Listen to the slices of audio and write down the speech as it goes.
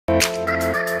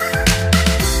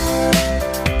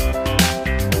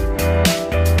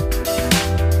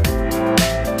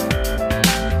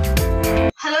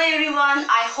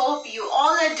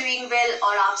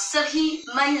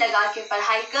मन लगा के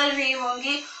पढ़ाई कर रहे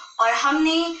होंगे। और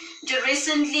हमने जो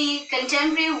रिसेंटली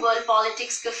कंटेम्प्रेरी वर्ल्ड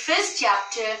पॉलिटिक्स का first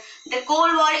chapter the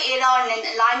cold war era और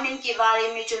अलाइनमेंट के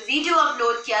बारे में जो वीडियो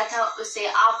अपलोड किया था उसे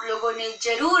आप लोगों ने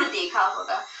जरूर देखा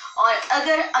होगा। और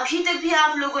अगर अभी तक भी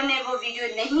आप लोगों ने वो वीडियो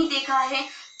नहीं देखा है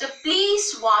तो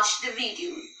प्लीज वॉच द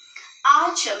वीडियो।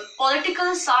 आज हम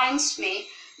पॉलिटिकल साइंस में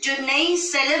जो नई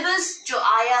सिलेबस जो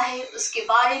आया है उसके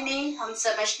बारे में हम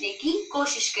समझने की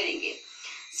कोशिश करेंगे।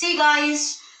 सी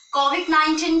गाइस,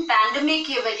 कोविड-19 पैंडेमिक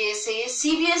की वजह से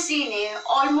CBSE ने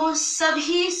ऑलमोस्ट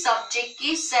सभी सब्जेक्ट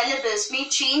के सिलेबस में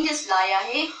चेंजेस लाया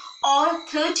है और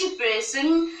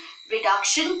 30%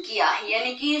 रिडक्शन किया है,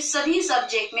 यानी कि सभी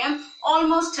सब्जेक्ट में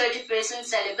ऑलमोस्ट 30%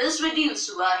 सिलेबस रिड्यूस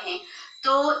हुआ है।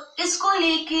 तो इसको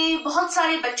लेके बहुत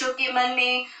सारे बच्चों के मन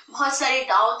में बहुत सारे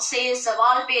डाउट से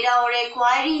सवाल पैदा हो रहे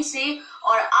क्वायरी से,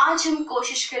 और आज हम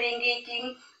कोशिश करेंगे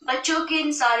कि बच्चों के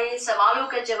इन सारे सवालों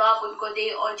का जवाब उनको दे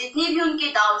और जितनी भी उनके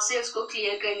डाउट है उसको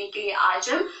क्लियर करने के लिए आज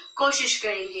हम कोशिश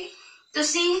करेंगे। तो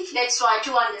see let's try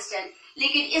to understand.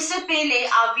 लेकिन इससे पहले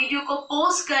आप वीडियो को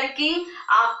पॉज करके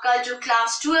आपका जो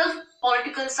क्लास 12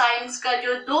 पॉलिटिकल साइंस का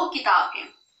जो 2 किताब है,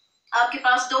 आपके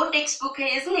पास 2 टेक्स्ट बुक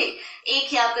है इसलिए,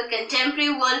 एक है आपका कंटेम्प्रेरी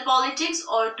वर्ल्ड पॉलिटिक्स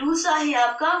और दूसरा है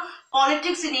आपका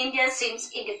politics in India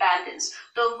since independence.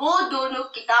 तो वो दोनों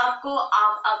किताब को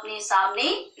आप अपने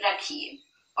सामने रखिए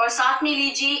और साथ में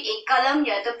लीजिए एक कलम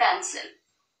या तो pencil.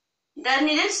 Done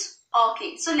it is?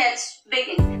 Okay, so let's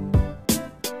begin.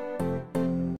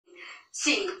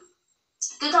 See,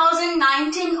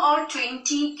 2019 और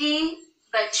 20 के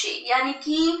बच्चे, यानी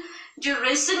कि जो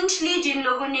रिसेंटली जिन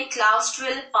लोगों ने क्लास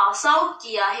 12 पास आउट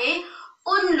किया है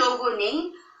उन लोगों ने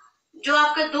जो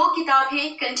आपका 2 किताब है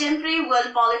कंटेम्प्रेरी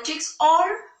वर्ल्ड पॉलिटिक्स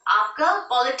और आपका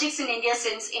politics in India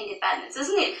since independence,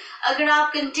 इसलिए अगर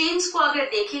आप कंटेंट्स को अगर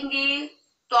देखेंगे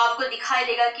तो आपको दिखाई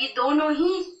देगा कि दोनों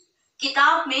ही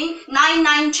किताब में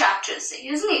 9 चैप्टर्स है,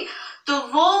 इसलिए तो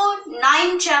वो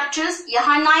 9 चैप्टर्स,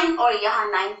 यहाँ 9 और यहाँ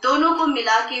 9 दोनों को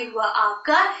मिला के हुआ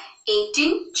आपका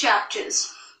 18 चैप्टर्स।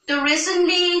 तो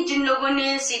रिसेंटली जिन लोगों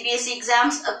ने CBSE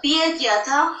एग्जाम्स अपीयर किया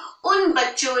था उन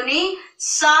बच्चों ने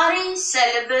सारे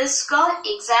सिलेबस का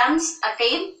एग्जाम्स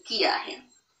अटेंड किया है।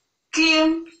 क्लियर?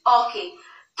 ओके।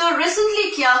 तो रिसेंटली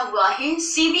क्या हुआ है,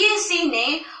 CBSE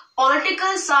ने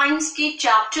पॉलिटिकल साइंस के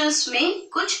चैप्टर्स में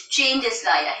कुछ चेंजेस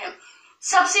लाया है।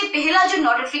 सबसे पहला जो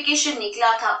नोटिफिकेशन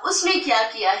निकला था उसमें क्या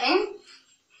किया है,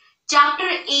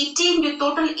 चैप्टर 18 जो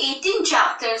टोटल 18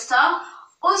 चैप्टर्स था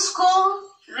उसको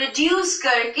रिड्यूस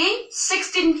करके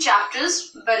 16 चैप्टर्स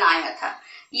बनाया था।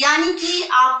 यानी कि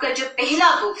आपका जो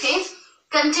पहला बुक है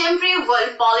कंटेम्प्रेरी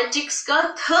वर्ल्ड पॉलिटिक्स का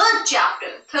थर्ड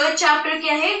चैप्टर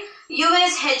क्या है,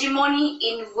 US hegemony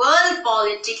in world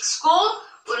politics को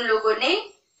उन लोगों ने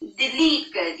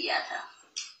डिलीट कर दिया था।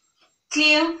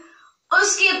 क्लियर?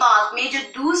 उसके बाद में जो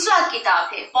दूसरा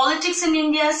किताब है politics in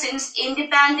India since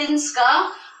independence का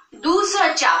दूसरा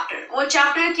चैप्टर, वो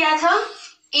चैप्टर क्या था,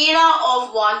 era of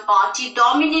one party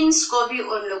dominance को भी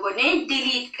उन लोगों ने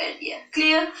डिलीट कर दिया।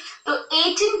 क्लियर? तो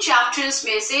 18 चैप्टर्स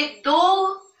में से 2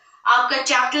 आपका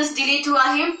चैप्टर्स डिलीट हुआ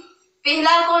है।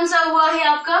 पहला कौन सा हुआ है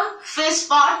आपका फर्स्ट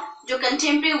पार्ट जो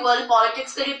कंटेम्प्रेरी वर्ल्ड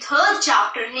पॉलिटिक्स का जो थर्ड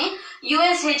चैप्टर है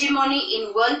US hegemony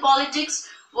in world politics,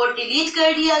 वो डिलीट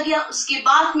कर दिया गया। उसके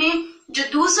बाद में जो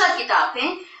दूसरा किताब है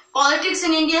politics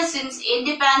in India since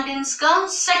independence का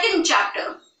सेकंड चैप्टर,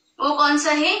 वो कौन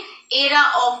सा है, era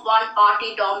of one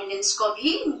party dominance को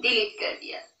भी डिलीट कर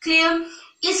दिया। क्लियर?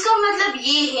 इसका मतलब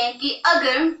ये है कि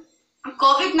अगर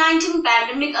कोविड-19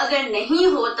 पैंडेमिक अगर नहीं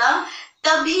होता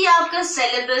तब भी आपका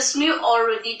सिलेबस में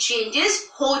ऑलरेडी चेंजेस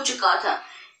हो चुका था।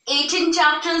 18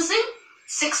 चैप्टर से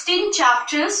 16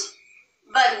 चैप्टर्स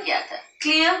बन गया था।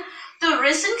 क्लियर? तो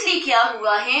रिसेंटली क्या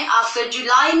हुआ है, आपका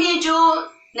जुलाई में जो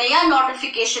नया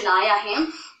नोटिफिकेशन आया है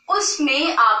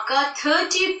उसमें आपका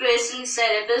 30%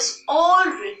 सिलेबस और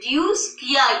रिड्यूस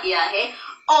किया गया है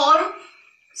और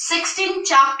 16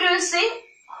 चैप्टर से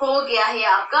हो गया है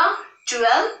आपका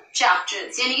 12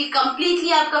 चैप्टर्स, यानी कि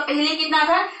कंप्लीटली आपका पहले कितना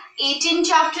था, 18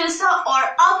 चैप्टर्स था और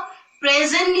अब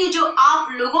प्रेजेंटली जो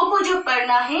आप लोगों को जो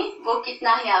पढ़ना है वो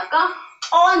कितना है आपका,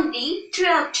 ओनली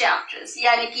 12 चैप्टर्स,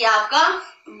 यानी कि आपका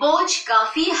बोझ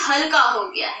काफी हल्का हो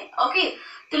गया है। ओके,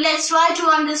 तो लेट्स ट्राई टू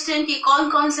अंडरस्टैंड कि कौन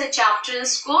कौन से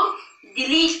चैप्टर्स को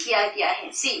डिलीट किया गया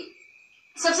है। सी,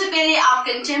 सबसे पहले आप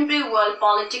कंटेम्प्रेरी वर्ल्ड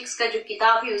पॉलिटिक्स का जो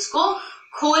किताब है उसको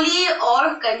खोलिए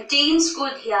और कंटेंट्स को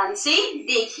ध्यान से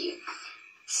देखिए।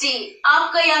 सी,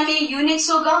 आपका यहाँ में यूनिट्स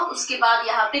होगा, उसके बाद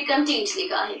यहाँ पे कंटेंट्स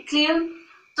लिखा है। क्लियर?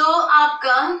 तो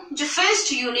आपका जो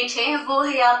फर्स्ट यूनिट है वो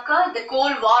है आपका the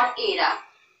cold war era,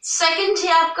 second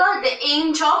है आपका द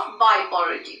एंड ऑफ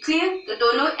बाइपोलरिटी। क्लियर? तो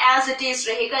दोनों एज इट इज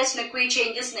रहेगा, इसमें कोई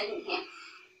चेंजेस नहीं है।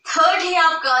 थर्ड है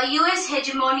आपका US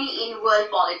hegemony in world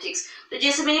politics. तो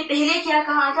जैसे मैंने पहले क्या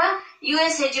कहा था,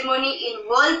 US hegemony in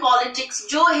world politics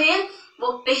जो है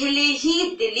वो पहले ही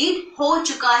डिलीट हो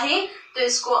चुका है, तो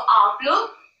इसको आप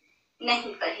लोग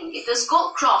नहीं पढ़ेंगे, तो इसको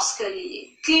क्रॉस कर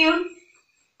लीजिए। क्लियर?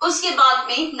 उसके बाद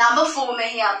में नंबर 4 में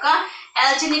है आपका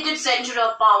alternative centre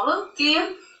of power.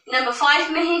 Clear? Number 5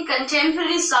 में है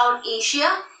कंटेम्पररी साउथ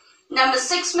एशिया। नंबर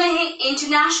 6 में है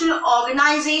इंटरनेशनल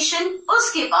ऑर्गेनाइजेशन।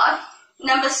 उसके बाद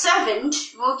नंबर 7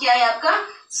 वो क्या है आपका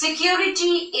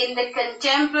security in the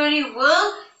contemporary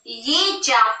world. ये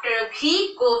चैप्टर भी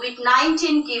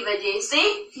कोविड-19 की वजह से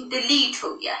डिलीट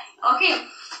हो गया है। ओके,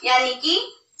 यानी कि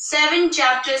 7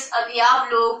 चैप्टर्स अभी आप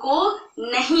लोगों को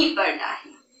नहीं पढ़ना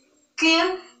है। Clear?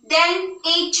 Then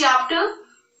 8 chapter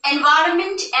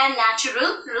environment and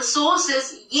natural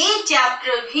resources, ये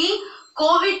चैप्टर भी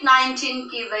कोविड-19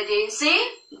 की वजह से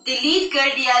डिलीट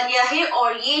कर दिया गया है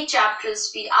और ये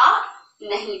चैप्टर्स भी आप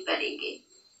नहीं पढ़ेंगे।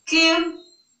 क्लियर?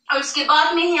 और उसके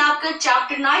बाद में है आपका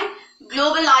चैप्टर 9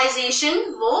 ग्लोबलाइजेशन,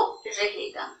 वो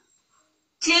रहेगा।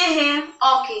 क्लियर है?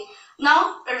 ओके, नाउ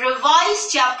रिवाइज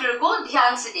चैप्टर को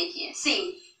ध्यान से देखिए।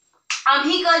 सेम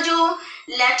अभी का जो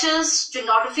लेटर्स, जो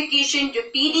नोटिफिकेशन, जो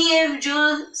पीडीएफ जो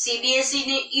सीबीएसई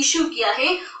ने इशू किया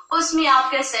है, उसमें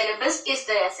आपका सिलेबस इस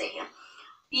तरह से है।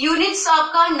 यूनिट्स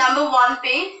आपका नंबर 1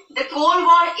 पे the cold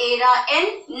war era and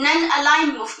non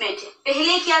aligned movement है।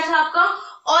 पहले क्या था आपका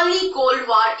ओनली कोल्ड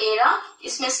वॉर एरा,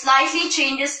 इसमें स्लाइटली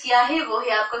चेंजेस किया है, वो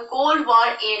है आपका cold war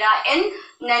era and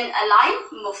non aligned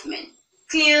movement.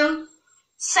 Clear?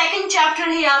 Second chapter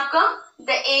है आपका द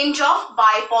एंड ऑफ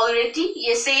बाइपोलरिटी,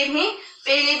 ये सेम है,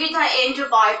 पहले भी था एंड ऑफ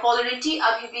बाइपोलरिटी,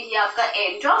 अभी भी है आपका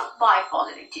end of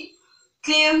बाइपोलरिटी।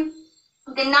 Clear?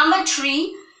 The number 3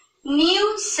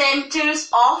 new centres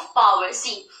of power.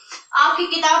 सी आपकी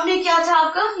किताब में क्या था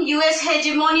आपका US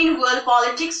hegemony in world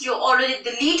politics, जो ऑलरेडी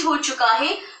डिलीट हो चुका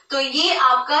है, तो ये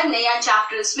आपका नया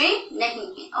चैप्टर्स में नहीं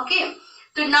है। ओके,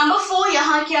 तो नंबर 4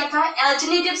 यहाँ क्या था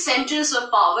अल्टरनेटिव सेंटर्स ऑफ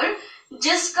पावर,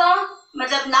 जिसका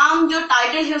मतलब नाम जो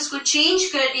टाइटल है उसको चेंज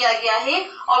कर दिया गया है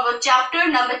और वो चैप्टर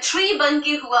नंबर 3 बन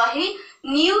के हुआ है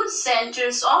new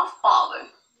centres of power.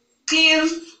 Clear?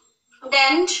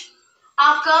 Then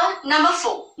आपका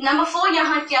नंबर 4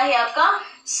 यहाँ क्या है आपका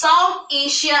south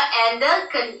Asia and the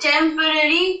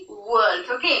contemporary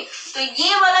world. Okay, तो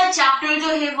ये वाला चैप्टर जो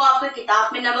है वो आपका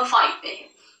किताब में नंबर 5 पे है।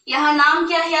 यहाँ नाम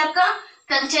क्या है आपका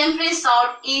कंटेम्पररी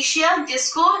साउथ एशिया,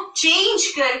 जिसको चेंज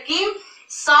करके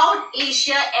south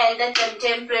Asia and the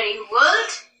contemporary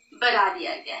world बना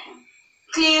दिया गया है।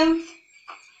 क्लियर?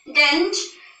 देन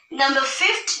नंबर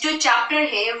 5 जो चैप्टर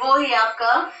है वो है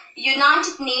आपका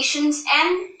United Nations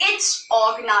and it's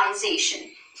organisation.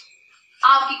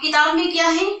 आपकी किताब में क्या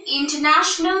है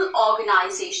इंटरनेशनल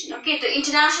ऑर्गेनाइजेशन। ओके, तो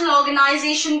इंटरनेशनल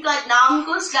ऑर्गेनाइजेशन का नाम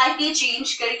को स्लाइटली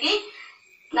चेंज करके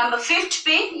नंबर 5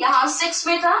 पे, यहाँ 6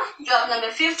 में था, जो अब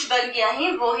नंबर 5 बन गया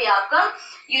है वो है आपका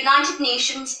United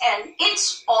Nations and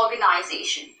it's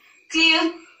organisation. Clear?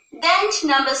 Then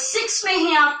number 6 में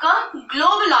है आपका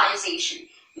ग्लोबलाइजेशन।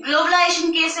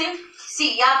 ग्लोबलाइजेशन कैसे?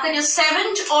 सी आपका जो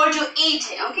 7 और जो 8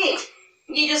 है, ओके,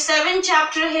 ये जो 7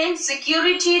 चैप्टर है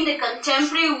security in the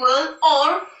contemporary world और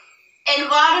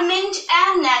एनवायरमेंट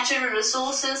एंड नेचुरल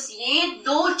रिसोर्सेस, ये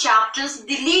 2 चैप्टर्स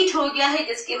डिलीट हो गया है,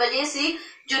 जिसकी वजह से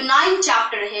जो 9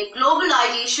 चैप्टर है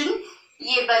ग्लोबलाइजेशन,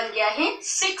 ये बन गया है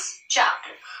 6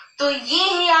 चैप्टर। तो ये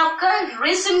है आपका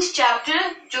रिसेंट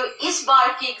चैप्टर जो इस बार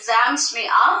के एग्जाम्स में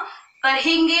आप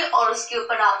पढ़ेंगे और उसके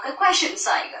ऊपर आपका क्वेश्चंस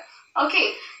आएगा। Okay,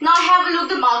 now have a look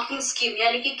the marking scheme,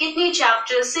 यानी कि कितने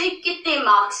चैप्टर से कितने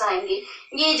मार्क्स आएंगे,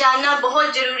 ये जानना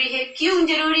बहुत जरूरी है। क्यों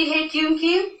जरूरी है?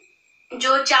 क्योंकि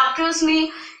जो चैप्टर्स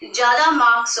में ज्यादा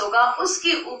मार्क्स होगा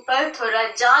उसके ऊपर थोड़ा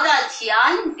ज्यादा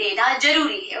ध्यान देना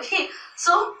जरूरी है। Okay,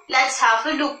 so let's have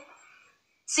a look.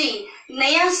 सी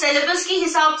नया सिलेबस के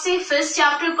हिसाब से फर्स्ट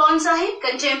चैप्टर कौन सा है?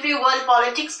 कंटेम्पररी वर्ल्ड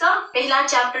पॉलिटिक्स का पहला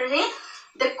चैप्टर है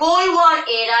the cold war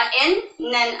era and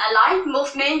non aligned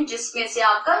movement, जिसमें से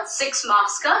आपका 6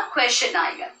 मार्क्स का क्वेश्चन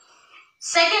आएगा।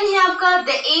 सेकंड है आपका द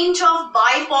एंड ऑफ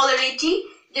बाइपोलरिटी,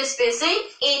 जिसमें से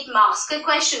 8 मार्क्स का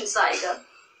क्वेश्चन आएगा।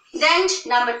 देन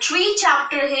नंबर 3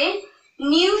 चैप्टर है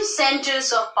new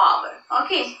centres of power.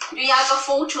 Okay, जो यहाँ का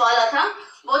 4th वाला था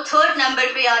वो 3rd नंबर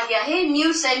पे आ गया है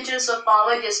न्यू सेंटर्स ऑफ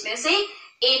पावर, जिसमें से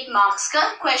 8 मार्क्स का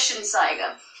क्वेश्चन आएगा।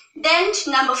 देन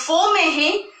नंबर 4 में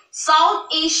है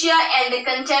south Asia and the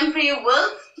contemporary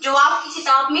world, जो आपकी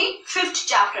किताब में 5th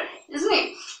चैप्टर है,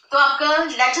 इसमें तो आपका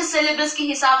लेटर सिलेबस के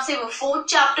हिसाब से वो 4th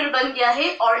चैप्टर बन गया है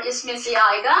और इसमें से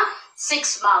आएगा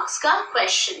 6 मार्क्स का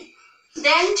क्वेश्चन।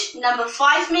 देन नंबर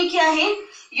 5 में क्या है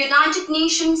United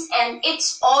Nations and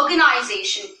it's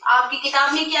organisation, आपकी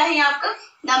किताब में क्या है आपका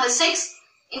नंबर 6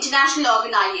 इंटरनेशनल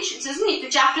ऑर्गेनाइजेशन, तो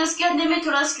चैप्टर्स के अंदर में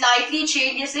थोड़ा स्लाइटली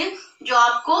चेंज, जैसे जो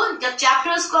आपको जब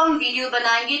चैप्टर्स को हम वीडियो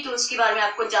बनाएंगे तो उसके बारे में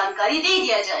आपको जानकारी दे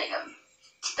दिया जाएगा।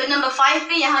 तो नंबर 5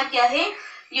 पे यहाँ क्या है,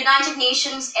 United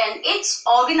Nations and it's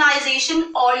organisation,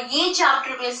 और ये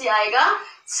चैप्टर में से आएगा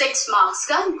 6 मार्क्स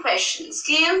का क्वेश्चन।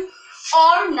 क्लियर।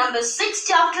 और नंबर 6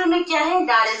 चैप्टर में क्या है,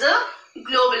 that is a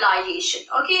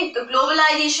globalisation. Okay, तो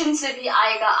ग्लोबलाइजेशन से भी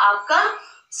आएगा आपका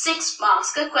 6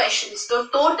 मार्क्स का क्वेश्चन। तो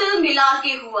टोटल मिला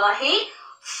के हुआ है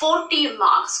 40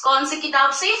 मार्क्स। कौन सी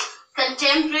किताब से,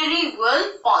 कंटेम्प्रेरी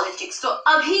वर्ल्ड पॉलिटिक्स। तो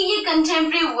अभी ये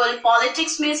कंटेम्प्रेरी वर्ल्ड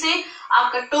पॉलिटिक्स में से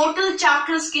आपका टोटल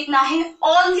चैप्टर्स कितना है,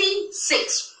 ओनली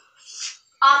 6।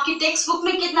 आपकी टेक्स्ट बुक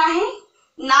में कितना है,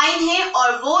 9 है,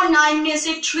 और वो 9 में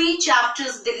से 3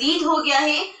 चैप्टर्स डिलीट हो गया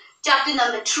है, chapter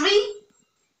number 3,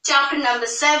 chapter number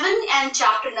 7 and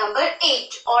chapter number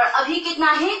 8। और अभी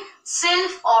कितना है,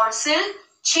 सिर्फ और सिर्फ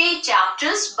 6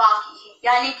 चैप्टर्स बाकी है,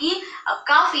 यानी कि अब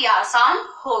काफी आसान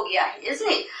हो गया है,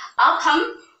 इसलिए अब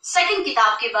हम सेकंड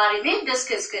किताब के बारे में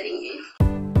डिस्कस करेंगे।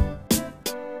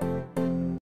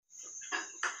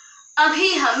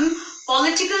 अभी हम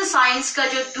पॉलिटिकल साइंस का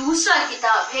जो दूसरा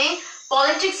किताब है,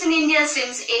 politics in India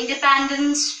since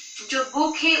independence, जो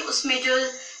बुक है उसमें जो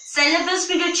सिलेबस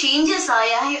में जो चेंजेस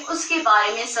आया है उसके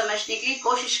बारे में समझने के लिए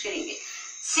कोशिश करेंगे।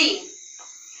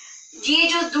 ये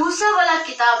जो दूसरा वाला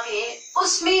किताब है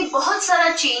उसमें बहुत सारा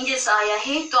चेंजेस आया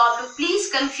है, तो आप लोग प्लीज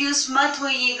कंफ्यूज मत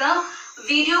होइएगा,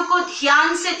 वीडियो को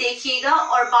ध्यान से देखिएगा,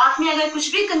 और बाद में अगर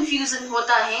कुछ भी कंफ्यूजन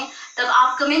होता है तब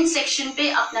आप कमेंट सेक्शन पे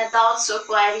अपना डाउट्स और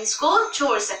क्वेरीज को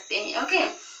छोड़ सकते हैं। ओके,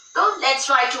 तो लेट्स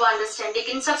ट्राई टू अंडरस्टैंड।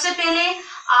 लेकिन सबसे पहले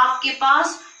आपके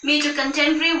पास में जो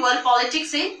कंटेम्प्रेरी वर्ल्ड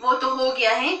पॉलिटिक्स है वो तो हो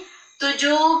गया है, तो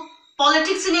जो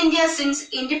politics in India since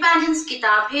independence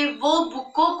किताब है वो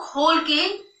बुक को खोल के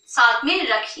साथ में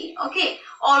रखिए। ओके,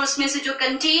 और उसमें से जो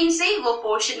कंटेंट्स है वो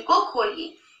पोर्शन को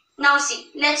खोलिए। Now see,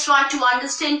 let's try to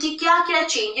understand कि क्या क्या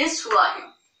चेंजेस हुआ है।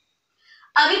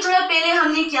 अभी थोड़ा पहले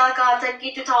हमने क्या कहा था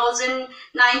कि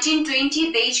 2019-20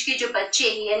 बैच के जो बच्चे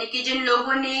हैं, यानी कि जिन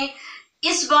लोगों ने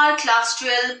इस बार क्लास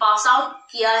 12 पास आउट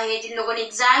किया है, जिन लोगों ने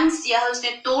एग्जाम्स दिया है,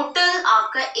 उसने टोटल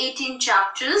आपका 18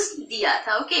 चैप्टर्स दिया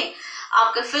था। ओके,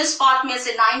 आपका फर्स्ट पार्ट में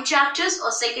से 9 चैप्टर्स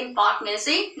और सेकंड पार्ट में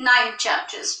से 9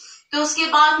 चैप्टर्स। तो उसके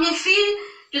बाद में फिर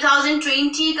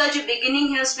 2020 का जो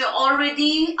बिगिनिंग है उसमें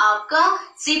ऑलरेडी आपका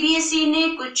CBSE ने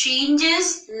कुछ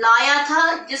चेंजेस लाया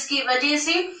था, जिसकी वजह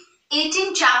से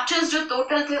 18 चैप्टर्स जो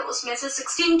टोटल थे उसमें से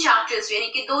 16 चैप्टर्स यानी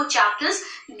कि 2 चैप्टर्स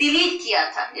डिलीट किया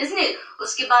था, इसलिए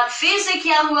उसके बाद फिर से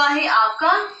क्या हुआ है,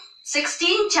 आपका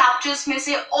 16 चैप्टर्स में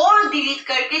से और डिलीट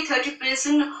करके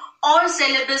 30% और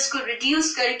सिलेबस को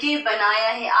रिड्यूस करके बनाया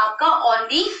है आपका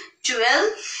only 12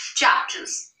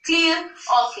 chapters. Clear.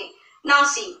 Okay, now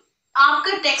see,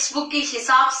 आपका टेक्स्ट बुक के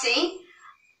हिसाब से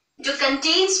जो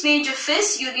कंटेंट्स में जो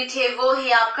फर्स्ट यूनिट है वो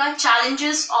है आपका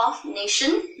challenges of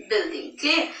nation building.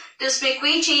 Clear. तो इसमें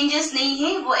कोई चेंजेस नहीं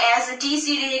है, वो एज इट इज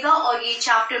ही रहेगा, और ये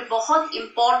चैप्टर बहुत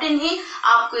इंपॉर्टेंट है,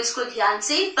 आपको इसको ध्यान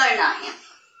से पढ़ना है।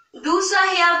 दूसरा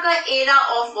है आपका era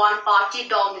of one party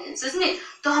dominance, इसमें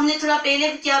तो हमने थोड़ा पहले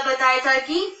क्या बताया था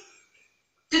कि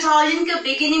 2000 के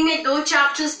बिगिनिंग में 2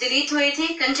 चैप्टर्स डिलीट हुए थे।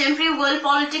 कंटेम्प्रेरी वर्ल्ड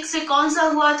पॉलिटिक्स से कौन सा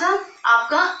हुआ था,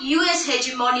 आपका US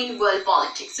hegemony in world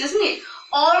politics, इसमें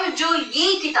और जो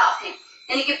ये किताब है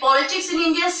यानी कि politics in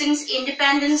India since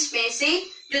independence में से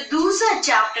जो दूसरा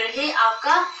चैप्टर है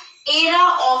आपका era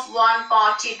of one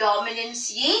party dominance,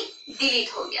 ये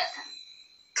डिलीट हो गया था।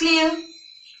 क्लियर।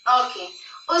 ओके,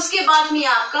 उसके बाद में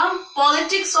आपका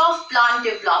पॉलिटिक्स ऑफ प्लान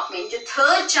डेवलपमेंट जो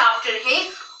थर्ड चैप्टर है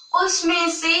उसमें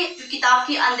से जो किताब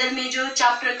के अंदर में जो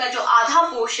चैप्टर का जो आधा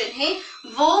पोर्शन है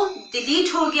वो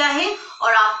डिलीट हो गया है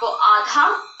और आपको आधा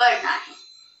पढ़ना है।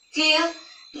 क्लियर।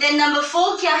 देन नंबर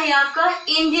 4 क्या है आपका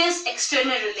इंडियाज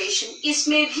एक्सटर्नल रिलेशन,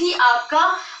 इसमें भी आपका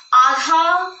आधा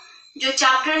जो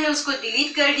चैप्टर है उसको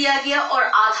डिलीट कर दिया गया और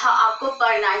आधा आपको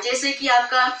पढ़ना है, जैसे कि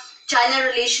आपका चाइना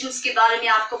रिलेशंस के बारे में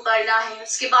आपको पढ़ना है।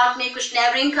 उसके बाद में कुछ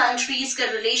नेबरिंग कंट्रीज का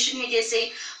रिलेशन है,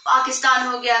 जैसे पाकिस्तान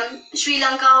हो गया,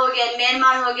 श्रीलंका हो गया,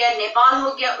 म्यांमार हो गया, नेपाल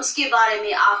हो गया, उसके बारे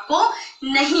में आपको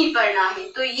नहीं पढ़ना है।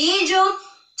 तो ये जो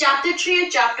चैप्टर 3 और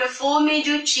चैप्टर 4 में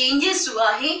जो चेंजेस हुआ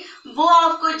है वो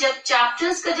आपको जब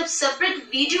चैप्टर्स का जब सेपरेट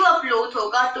वीडियो अपलोड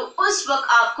होगा तो उस वक्त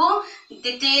आपको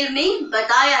डिटेल में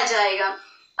बताया जाएगा।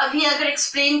 अभी अगर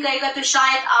एक्सप्लेन करेगा तो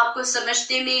शायद आपको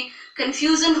समझने में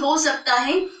कंफ्यूजन हो सकता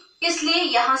है, इसलिए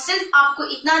यहाँ सिर्फ आपको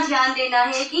इतना ध्यान देना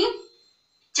है कि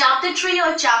चैप्टर 3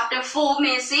 और चैप्टर 4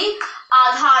 में से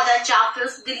आधा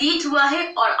चैप्टर्स डिलीट हुआ है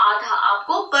और आधा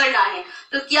आपको पढ़ना है।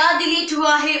 तो क्या डिलीट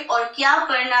हुआ है और क्या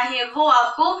पढ़ना है वो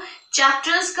आपको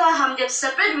चैप्टर्स का हम जब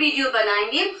सेपरेट वीडियो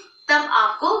बनाएंगे तब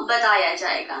आपको बताया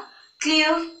जाएगा।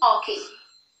 क्लियर। ओके,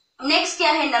 नेक्स्ट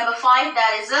क्या है number 5,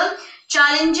 that is a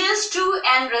challenges to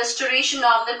and restoration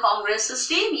of the Congress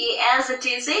system. ये as it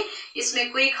is है,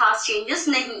 इसमें कोई खास चेंजेस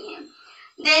नहीं है.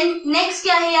 Then next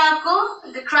क्या है आपको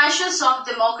the crisis of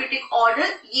democratic order,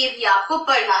 ये भी आपको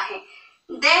पढ़ना है.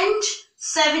 Then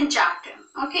 7 chapter,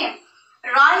 okay,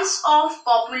 rise of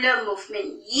popular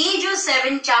movement. ये जो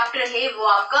 7 chapter है वो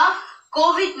आपका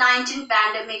कोविड-19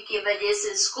 पैंडेमिक की वजह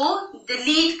से इसको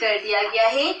डिलीट कर दिया गया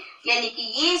है, यानी कि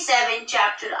ये 7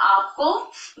 चैप्टर आपको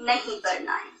नहीं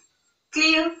पढ़ना है.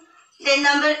 क्लियर. देन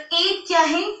नंबर 8 क्या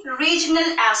है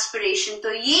रीजनल एस्पिरेशन.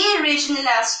 तो ये रीजनल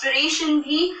एस्पिरेशन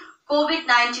भी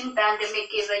कोविड-19 पैंडेमिक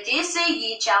की वजह से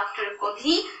ये चैप्टर को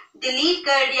भी डिलीट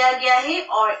कर दिया गया है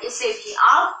और इसे भी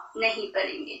आप नहीं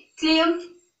पढ़ेंगे. Clear.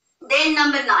 Then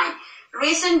number 9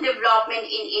 recent development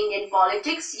in Indian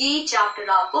politics. ये चैप्टर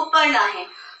आपको पढ़ना है.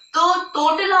 तो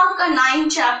टोटल आपका 9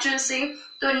 चैप्टर्स है.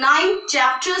 तो 9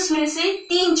 चैप्टर्स में से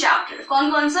 3 चैप्टर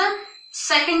कौन कौन सा?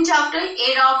 Second chapter,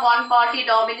 era of one party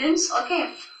dominance, okay.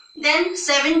 Then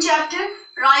 7 chapter,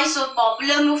 rise of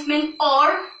popular movement,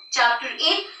 और chapter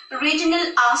 8 regional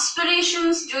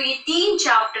aspirations. जो ये 3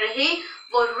 chapter है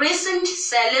वो recent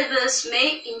syllabus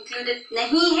में included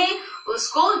नहीं है,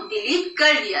 उसको delete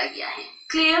कर दिया गया है.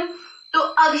 Clear? तो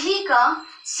अभी का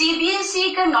CBSE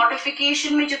का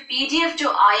नोटिफिकेशन में जो PDF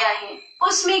जो आया है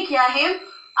उसमें क्या है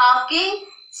आपके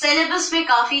सिलेबस में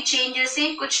काफी चेंजेस है.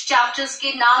 कुछ चैप्टर्स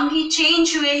के नाम भी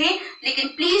चेंज हुए हैं, लेकिन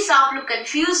प्लीज आप लोग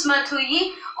कंफ्यूज मत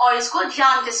होइए और इसको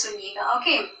ध्यान से सुनिएगा.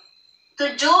 ओके, तो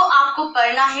जो आपको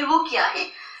पढ़ना है वो क्या है?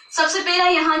 सबसे पहला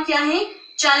यहाँ क्या है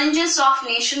चैलेंजेस ऑफ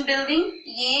नेशन बिल्डिंग.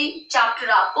 ये चैप्टर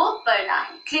आपको पढ़ना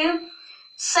है. क्लियर.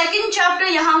 सेकेंड चैप्टर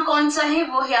यहाँ कौन सा है?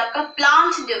 वो है आपका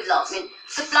प्लांट डेवलपमेंट.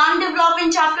 तो प्लांट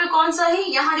डेवलपमेंट चैप्टर कौन सा है?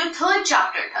 यहाँ जो थर्ड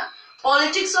चैप्टर था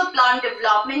पॉलिटिक्स ऑफ प्लांट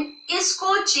डेवलपमेंट,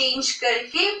 इसको चेंज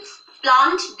करके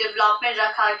प्लांट डेवलपमेंट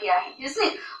रखा गया है,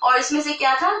 इसलिए. और इसमें से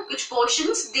क्या था कुछ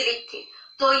पोर्शंस डिलीट थे.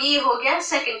 तो ये हो गया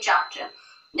second chapter.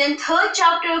 Then third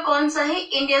chapter कौन सा है?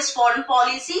 India's foreign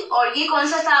policy. और ये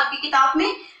कौन सा था आपकी किताब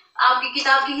में? आपकी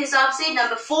किताब के हिसाब से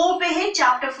नंबर 4 पे है,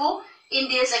 chapter 4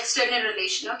 India's external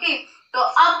relation. Okay, तो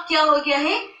अब क्या हो गया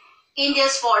है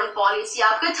इंडियाज फॉरेन पॉलिसी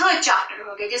आपका थर्ड चैप्टर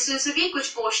हो गया, जिसमें से भी कुछ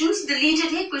पोर्शंस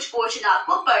डिलीटेड है, कुछ पोर्शन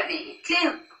आपको पढ़ने हैं. क्लियर.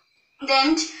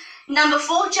 देन नंबर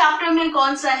 4 चैप्टर में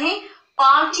कौन सा है?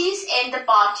 Parties and the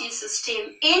party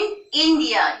system in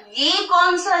India. ये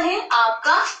कौन सा है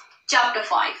आपका? चैप्टर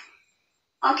 5.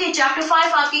 ओके, चैप्टर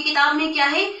 5 आपकी किताब में क्या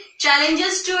है?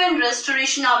 Challenges to and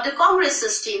restoration of the Congress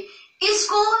system.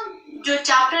 इसको जो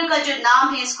चैप्टर का जो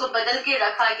नाम है इसको बदल के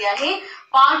रखा गया है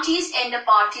parties and the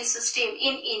party system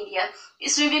in India.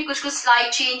 इसमें भी कुछ कुछ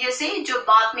स्लाइड चेंजेस है जो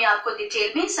बाद में आपको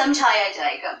डिटेल में समझाया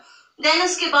जाएगा. देन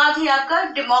उसके बाद है आपका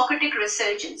डेमोक्रेटिक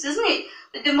रिसर्जेंस,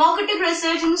 इसमें डेमोक्रेटिक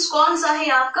रिसर्जेंस कौन सा है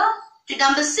आपका? जो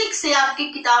नंबर 6 है आपकी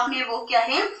किताब में वो क्या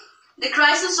है? The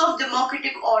crisis of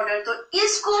democratic order. तो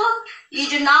इसको ये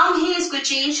जो नाम है इसको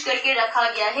चेंज करके रखा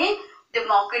गया है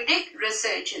डेमोक्रेटिक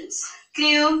रिसर्जेंस.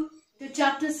 क्लियर. तो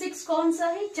चैप्टर 6 कौन सा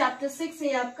है? चैप्टर 6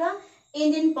 है आपका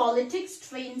Indian politics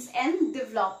trends and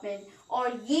development.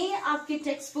 और ये आपके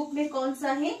टेक्स्ट बुक में कौन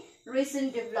सा है?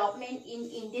 Recent development in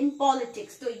Indian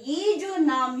politics. तो ये जो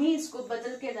नाम है इसको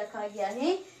बदल के रखा गया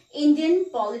है Indian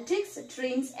politics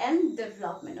trends and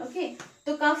development. Okay,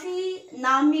 तो काफी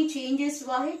नाम में चेंजेस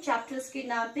हुआ है चैप्टर्स के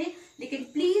नाम पे, लेकिन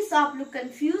प्लीज आप लोग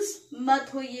कंफ्यूज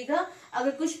मत होइएगा.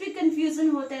 अगर कुछ भी कंफ्यूजन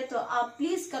होता है तो आप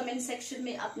प्लीज कमेंट सेक्शन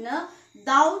में अपना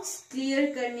डाउट्स क्लियर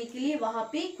करने के लिए वहां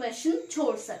पे क्वेश्चन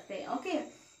छोड़ सकते हैं. Okay,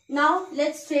 now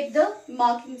let's take the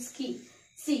marking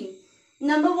scheme.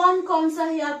 Number 1 कौन सा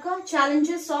है आपका?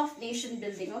 Challenges of nation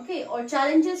building. Okay, और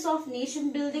challenges of nation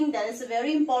building that is a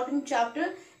very important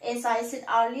chapter as I said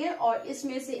earlier, और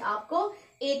इसमें से आपको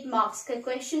 8 मार्क्स का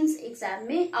क्वेश्चन एग्जाम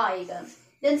में आएगा.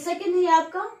 देन सेकेंड है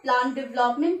आपका प्लान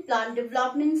डेवलपमेंट. प्लान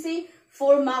डेवलपमेंट से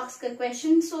 4 मार्क्स का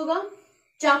क्वेश्चन होगा.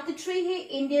 चैप्टर 3 है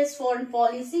इंडियाज फॉरेन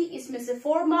पॉलिसी, इसमें से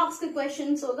 4 मार्क्स का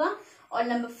क्वेश्चन होगा. और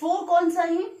नंबर 4 कौन सा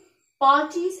है?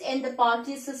 Parties and the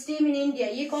party system in India.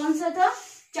 ये कौन सा था?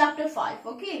 चैप्टर 5.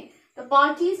 ओके, तो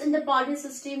parties and the party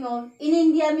system in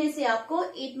India में से आपको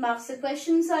 8 मार्क्स का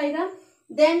क्वेश्चन आएगा.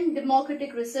 देन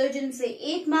डेमोक्रेटिक रिसर्जेंस से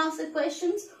 8 मार्क्स का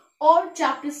क्वेश्चन, और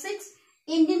chapter 6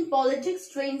 Indian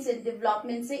politics trends and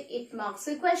development से 8 मार्क्स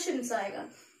का क्वेश्चन आएगा.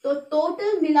 तो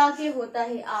टोटल मिला के होता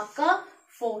है आपका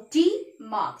 40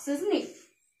 मार्क्स, इसमें.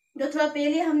 तो थोड़ा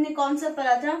पहले हमने कौन सा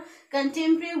पढ़ा था?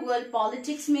 कंटेम्प्रेरी वर्ल्ड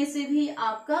पॉलिटिक्स में से भी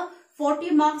आपका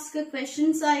 40 मार्क्स का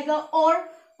क्वेश्चन आएगा, और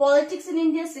politics in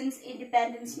India since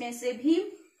independence में से भी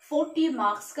 40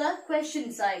 मार्क्स का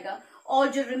क्वेश्चन आएगा. और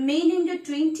जो रिमेनिंग जो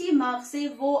 20 मार्क्स है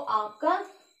वो आपका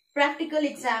प्रैक्टिकल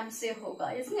एग्जाम से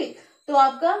होगा, इसमें. तो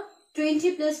आपका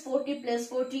 20 + 40 +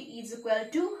 40 इज इक्वल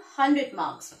टू 100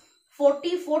 मार्क्स।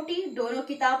 40 दोनों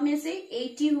किताब में से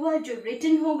 80 हुआ जो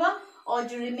रिटन होगा, और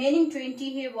जो रिमेनिंग 20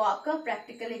 है वो आपका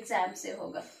प्रैक्टिकल एग्जाम से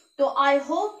होगा। तो आई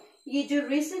होप ये जो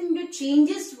रिसेंट जो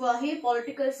चेंजेस हुआ है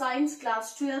पॉलिटिकल साइंस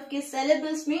क्लास 12 के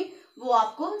सिलेबस में वो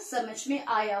आपको समझ में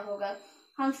आया होगा।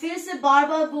 हम फिर से बार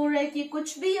बार बोल रहे हैं कि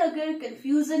कुछ भी अगर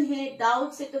कंफ्यूजन है,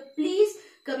 डाउट्स है, तो प्लीज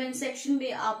कमेंट सेक्शन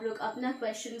में आप लोग अपना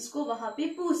क्वेश्चंस को वहां पे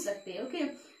पूछ सकते हैं। ओके,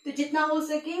 तो जितना हो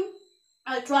सके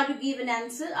I try to give an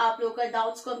answer. आप लोग का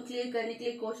डाउट्स को हम क्लियर करने के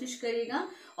लिए कोशिश करेगा,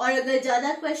 और अगर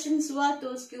ज्यादा क्वेश्चंस हुआ तो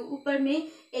उसके ऊपर में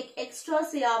एक एक्स्ट्रा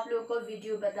से आप लोग को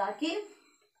वीडियो बता के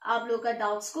आप लोग का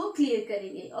डाउट्स को क्लियर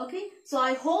करेंगे। Okay, so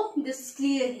I hope this is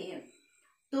clear है।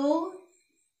 तो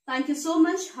थैंक यू सो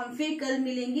मच। हम फिर कल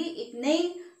मिलेंगे एक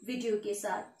नई वीडियो के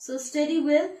साथ। So study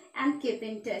well and keep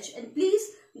in touch, and please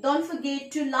don't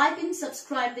forget to like and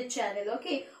subscribe the channel.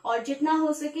 Okay, और जितना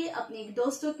हो सके अपने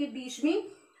दोस्तों के बीच में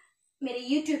मेरे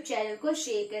YouTube चैनल को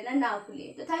शेयर करना ना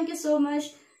भूलिए। तो thank you so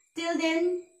much. Till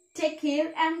then take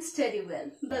care and study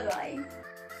well. Bye bye.